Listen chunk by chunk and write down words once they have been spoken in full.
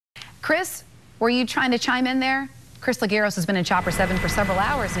Chris, were you trying to chime in there? Chris Lagueros has been in Chopper 7 for several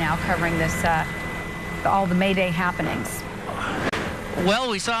hours now covering this, all the May Day happenings.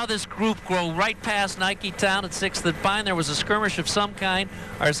 Well, we saw this group go right past Nike Town at 6th and Pine. There was a skirmish of some kind.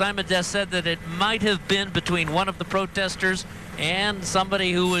 Our assignment desk said that it might have been between one of the protesters and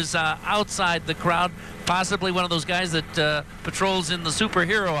somebody who was outside the crowd, possibly one of those guys that patrols in the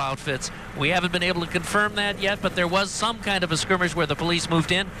superhero outfits. We haven't been able to confirm that yet, but there was some kind of a skirmish where the police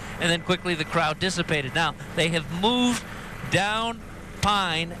moved in, and then quickly the crowd dissipated. Now, they have moved down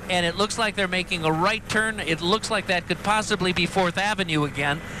Pine, and it looks like they're making a right turn. It looks like that could possibly be 4th Avenue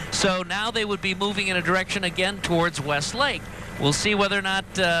again. So now they would be moving in a direction again towards Westlake. We'll see whether or not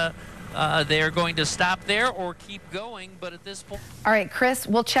they are going to stop there or keep going, but at this point... All right, Chris,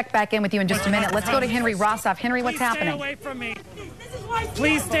 we'll check back in with you in just a minute. Let's go to Henry Rossoff. Henry, what's happening? Stay away from me.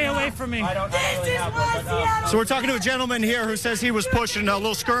 Please stay away from me. So we're talking to a gentleman here who says he was pushed and a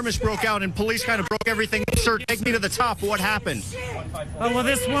little skirmish broke out and police kind of broke everything. Sir, take me to the top. What happened? Oh, well,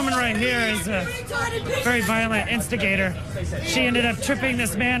 this woman right here is a very violent instigator. She ended up tripping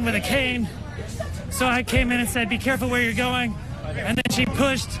this man with a cane. So I came in and said, be careful where you're going. And then she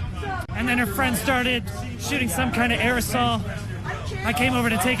pushed, and then her friend started shooting some kind of aerosol. I came over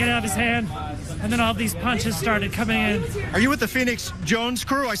to take it out of his hand, and then all these punches started coming in. Are you with the Phoenix Jones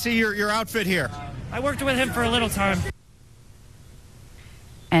crew? I see your outfit here. I worked with him for a little time.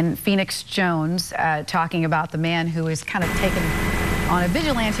 And Phoenix Jones talking about the man who is kind of taken on a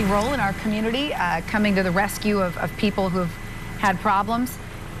vigilante role in our community, coming to the rescue of people who have had problems.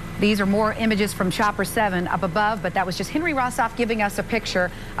 These are more images from Chopper 7 up above, but that was just Henry Rossoff giving us a picture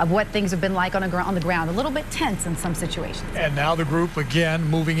of what things have been like on the ground. A little bit tense in some situations. And now the group again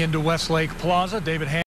moving into Westlake Plaza. David